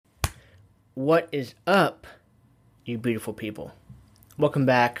What is up, you beautiful people? Welcome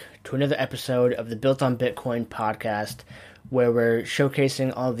back to another episode of the Built on Bitcoin podcast, where we're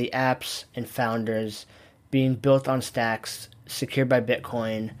showcasing all of the apps and founders being built on stacks secured by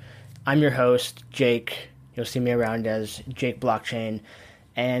Bitcoin. I'm your host, Jake. You'll see me around as Jake Blockchain.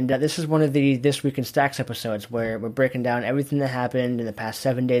 And this is one of the This Week in Stacks episodes where we're breaking down everything that happened in the past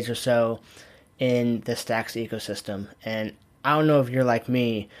 7 days or so in the Stacks ecosystem. And I don't know if you're like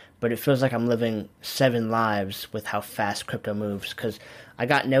me, but it feels like I'm living 7 lives with how fast crypto moves. Because I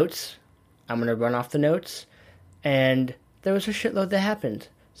got notes, I'm going to run off the notes, and there was a shitload that happened.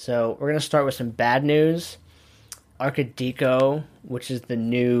 So we're going to start with some bad news. Arcadico, which is the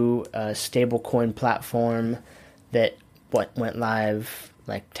new stablecoin platform that went live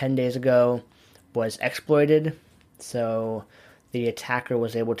like 10 days ago, was exploited. So the attacker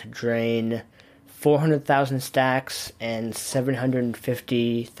was able to drain 400,000 stacks and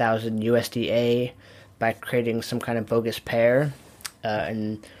 750,000 USDA by creating some kind of bogus pair.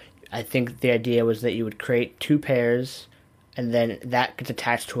 And I think the idea was that you would create 2 pairs, and then that gets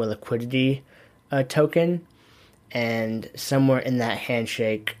attached to a liquidity token. And somewhere in that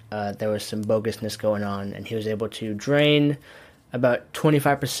handshake, there was some bogusness going on, and he was able to drain about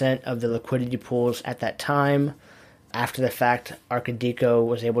 25% of the liquidity pools at that time. After the fact, Arcadico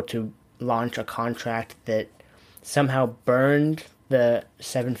was able to launch a contract that somehow burned the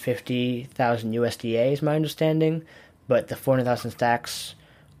 750,000 USDA, is my understanding, but the 400,000 stacks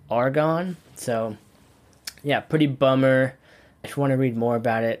are gone. So, yeah, pretty bummer. If you want to read more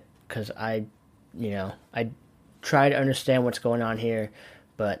about it, because I try to understand what's going on here,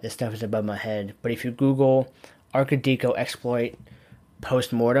 but this stuff is above my head. But if you Google Arcadico exploit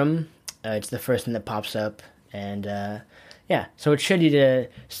post-mortem, it's the first thing that pops up. And so it's shitty to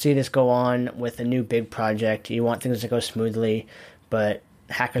see this go on with a new big project. You want things to go smoothly, but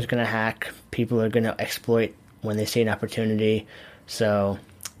hackers going to hack. People are going to exploit when they see an opportunity. So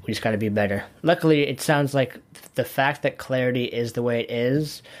we just got to be better. Luckily, it sounds like the fact that Clarity is the way it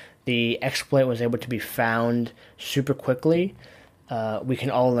is, the exploit was able to be found super quickly. We can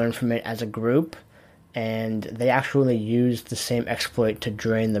all learn from it as a group, and they actually used the same exploit to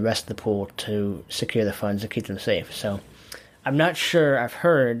drain the rest of the pool to secure the funds and keep them safe. So I'm not sure, I've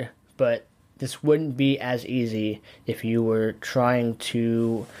heard, but this wouldn't be as easy if you were trying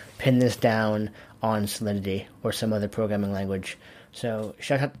to pin this down on Solidity or some other programming language. So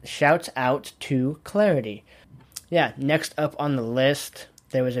shouts out to Clarity. Yeah, next up on the list,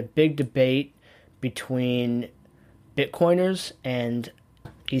 there was a big debate between Bitcoiners and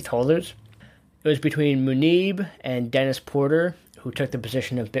ETH holders. It was between Munib and Dennis Porter, who took the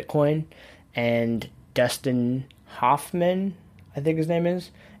position of Bitcoin, and Dustin Hoffman, I think his name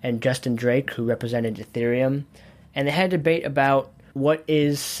is, and Justin Drake, who represented Ethereum. And they had a debate about what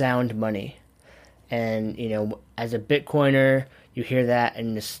is sound money. And, as a Bitcoiner, you hear that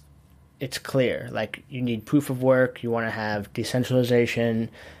and it's clear. Like, you need proof of work, you want to have decentralization,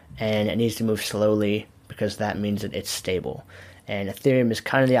 and it needs to move slowly because that means that it's stable. And Ethereum is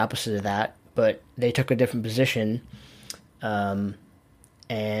kind of the opposite of that, but they took a different position.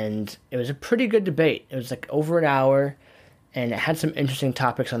 And it was a pretty good debate. It was like over an hour, and it had some interesting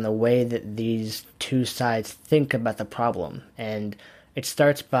topics on the way that these two sides think about the problem. And it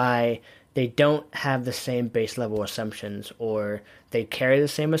starts by they don't have the same base level assumptions, or they carry the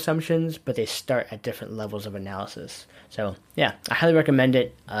same assumptions, but they start at different levels of analysis. So, yeah, I highly recommend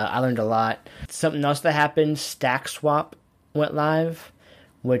it. I learned a lot. Something else that happened, StackSwap went live,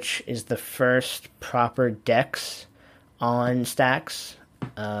 which is the first proper DEX on Stacks.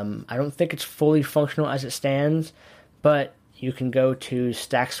 I don't think it's fully functional as it stands, but you can go to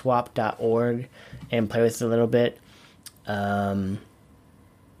stackswap.org and play with it a little bit. It's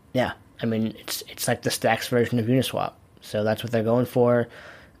like the Stacks version of Uniswap. So that's what they're going for.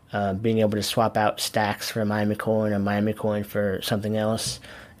 Being able to swap out Stacks for a Miami coin or Miami coin for something else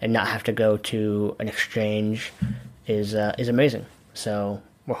and not have to go to an exchange is amazing. So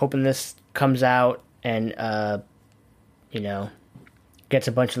we're hoping this comes out and gets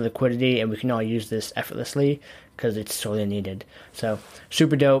a bunch of liquidity, and we can all use this effortlessly because it's sorely needed. So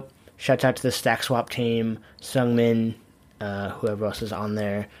super dope. Shouts out to the StackSwap team, Sungmin, whoever else is on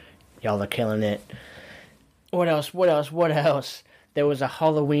there. Y'all are killing it. What else? There was a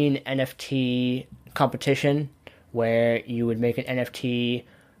Halloween NFT competition where you would make an NFT,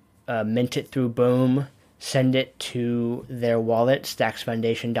 mint it through Boom, send it to their wallet,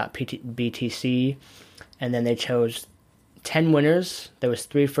 stacksfoundation.btc, and then they chose 10 winners. There was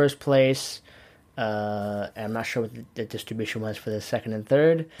 3 first place. And I'm not sure what the distribution was for the second and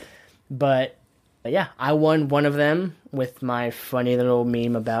third. But yeah, I won one of them with my funny little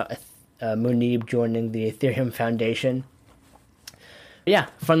meme about Munib joining the Ethereum Foundation. Yeah,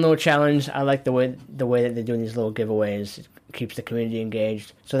 fun little challenge. I like the way that they're doing these little giveaways. It keeps the community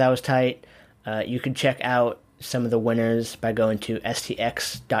engaged. So that was tight. You can check out some of the winners by going to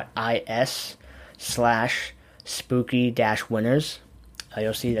stx.is/spooky-winners.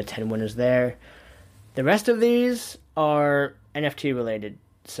 You'll see the 10 winners there. The rest of these are NFT related.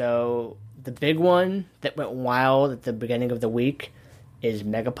 So the big one that went wild at the beginning of the week is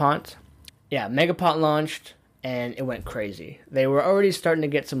Megapont. Yeah, Megapont launched and it went crazy. They were already starting to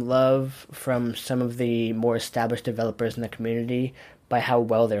get some love from some of the more established developers in the community by how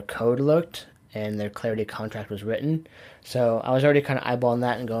well their code looked and their Clarity contract was written. So I was already kind of eyeballing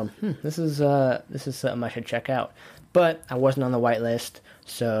that and going, this is something I should check out. But I wasn't on the whitelist,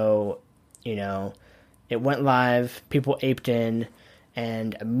 so, it went live, people aped in,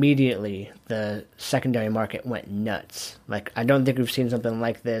 and immediately the secondary market went nuts. Like, I don't think we've seen something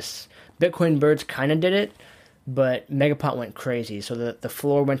like this. Bitcoin Birds kind of did it, but Megapont went crazy. So the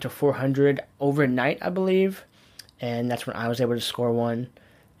floor went to 400 overnight, I believe, and that's when I was able to score one.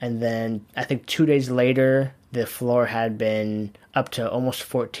 And then I think 2 days later, the floor had been up to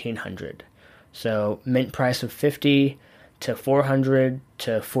almost 1,400. So mint price of 50 to 400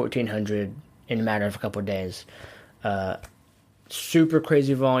 to 1,400 in a matter of a couple of days. Super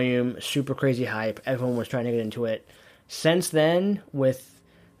crazy volume, super crazy hype. Everyone was trying to get into it. Since then, with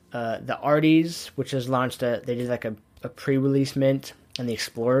the Arties, which has launched, they did like a pre-release mint, and the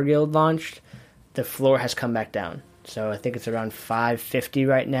Explorer Guild launched, the floor has come back down. So I think it's around 550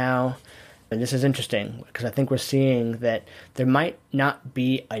 right now. And this is interesting because I think we're seeing that there might not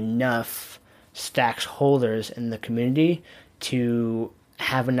be enough Stacks holders in the community to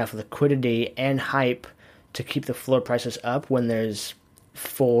have enough liquidity and hype to keep the floor prices up when there's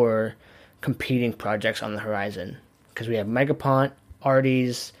 4 competing projects on the horizon. Because we have Megapont,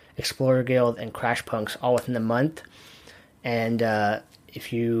 Arties, Explorer Guild, and CrashPunks all within the month. And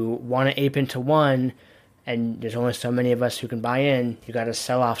if you want to ape into one, and there's only so many of us who can buy in, you got to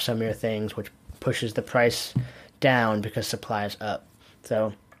sell off some of your things, which pushes the price down because supply is up.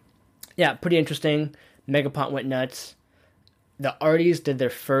 So, yeah, pretty interesting. Megapont went nuts. The Arties did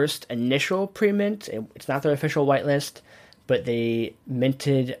their first initial pre-mint. It's not their official whitelist, but they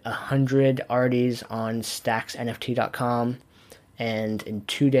minted 100 Arties on stacksnft.com. And in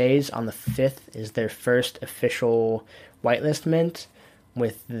 2 days, on the 5th, is their first official whitelist mint,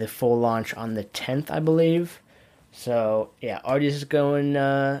 with the full launch on the 10th, I believe. So, yeah, Arties is going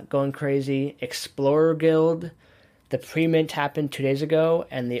crazy. Explorer Guild, the pre-mint happened 2 days ago,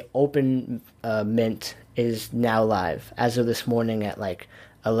 and the open mint is now live as of this morning at like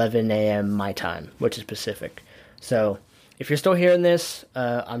 11 a.m. my time, which is Pacific. So, if you're still hearing this,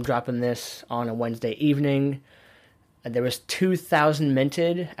 I'm dropping this on a Wednesday evening. There was 2,000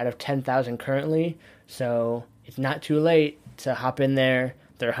 minted out of 10,000 currently, so it's not too late to hop in there.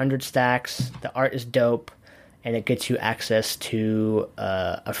 There are 100 stacks. The art is dope, and it gets you access to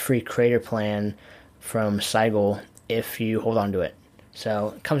a free creator plan from Seigel if you hold on to it.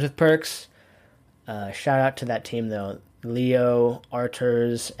 So it comes with perks. Shout out to that team, though. Leo,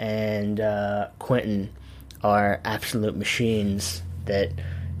 Arturs, and Quentin are absolute machines that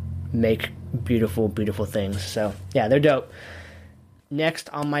make beautiful, beautiful things. So, yeah, they're dope. Next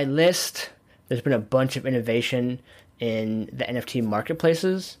on my list, there's been a bunch of innovation in the NFT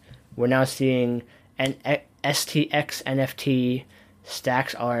marketplaces. We're now seeing an STX NFT,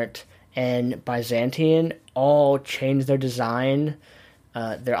 Stacks Art, and Byzantium all change their design.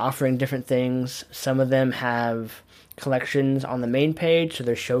 They're offering different things. Some of them have collections on the main page, so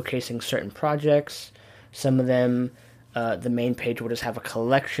they're showcasing certain projects. Some of them, the main page will just have a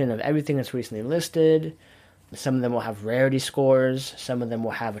collection of everything that's recently listed. Some of them will have rarity scores. Some of them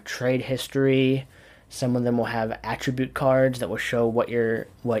will have a trade history. Some of them will have attribute cards that will show what your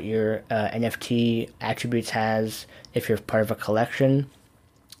NFT attributes has if you're part of a collection.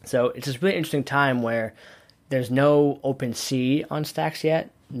 So it's this really interesting time where there's no OpenSea on Stacks yet.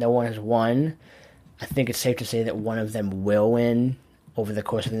 No one has won. I think it's safe to say that one of them will win over the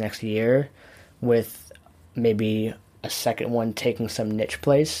course of the next year, with maybe a second one taking some niche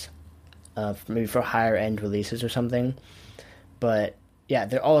place, maybe for higher end releases or something. But yeah,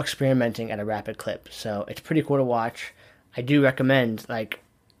 they're all experimenting at a rapid clip, so it's pretty cool to watch. I do recommend,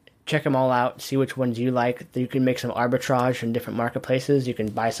 check them all out, see which ones you like. You can make some arbitrage in different marketplaces. You can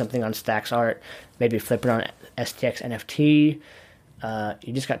buy something on Stacks Art, maybe flip it on STX NFT.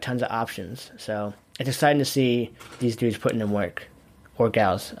 You just got tons of options. So it's exciting to see these dudes putting in work, or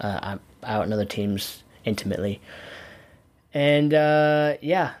gals. I don't know the teams intimately. And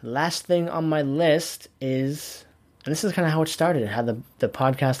last thing on my list is And this is kind of how it started, how the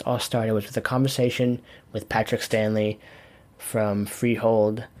podcast all started, was with a conversation with Patrick Stanley from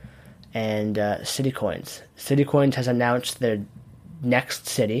Freehold and CityCoins. CityCoins has announced their next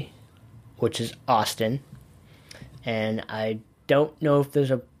city, which is Austin. And I don't know if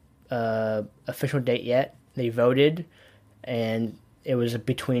there's a official date yet. They voted, and it was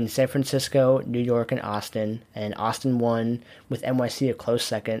between San Francisco, New York, and Austin won, with NYC a close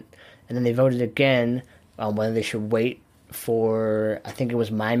second. And then they voted again on whether they should wait for, I think it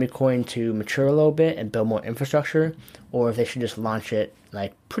was Miami Coin to mature a little bit and build more infrastructure, or if they should just launch it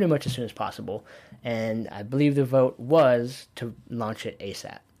like pretty much as soon as possible. And I believe the vote was to launch it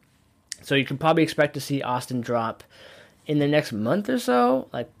ASAP. So you can probably expect to see Austin drop in the next month or so,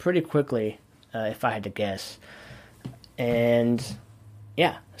 like pretty quickly, if I had to guess. And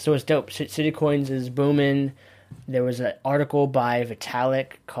yeah, so it's dope. CityCoins is booming. There was an article by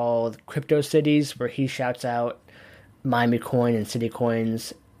Vitalik called Crypto Cities where he shouts out Miami Coin and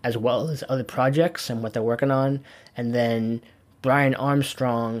CityCoins as well as other projects and what they're working on. And then Brian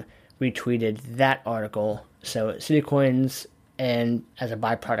Armstrong retweeted that article. So CityCoins, and as a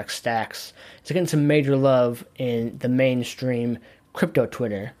byproduct Stacks, it's getting some major love in the mainstream crypto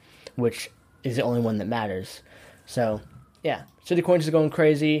Twitter, which is the only one that matters. So yeah, CityCoins is going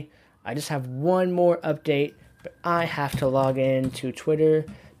crazy. I just have one more update, but I have to log in to Twitter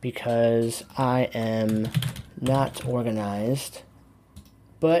because I am not organized.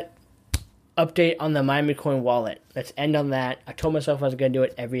 But update on the Miami Coin wallet. Let's end on that. I told myself I was going to do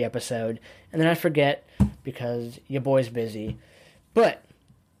it every episode, and then I forget because your boy's busy. But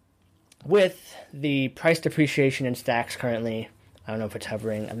with the price depreciation in Stacks currently, I don't know if it's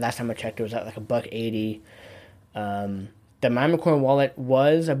hovering. And last time I checked, it was at like $1.80. The Miami Coin wallet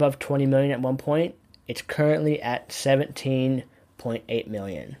was above 20 million at one point. It's currently at 17.8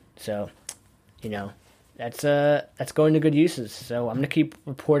 million. So, that's going to good uses. So I'm going to keep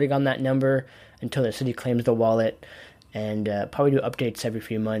reporting on that number until the city claims the wallet, and probably do updates every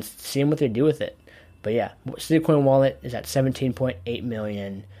few months, seeing what they do with it. But yeah, CityCoin wallet is at 17.8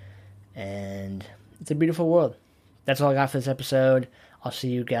 million, and it's a beautiful world. That's all I got for this episode. I'll see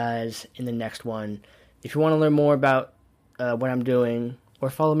you guys in the next one. If you want to learn more about what I'm doing, or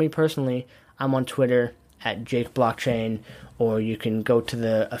follow me personally, I'm on Twitter at JakeBlockchain, or you can go to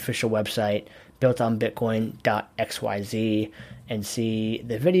the official website, builtonbitcoin.xyz, and see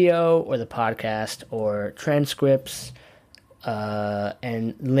the video or the podcast or transcripts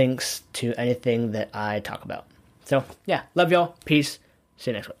and links to anything that I talk about. So yeah, love y'all. Peace.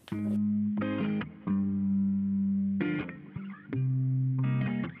 See you next week.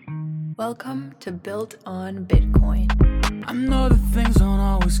 Welcome to Built on Bitcoin. I know that things don't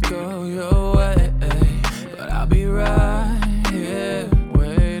always go your way, but I'll be right here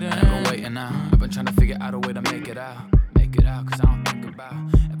waiting. I've been waiting now. I've been trying to figure out a way to make it out, cause I don't think about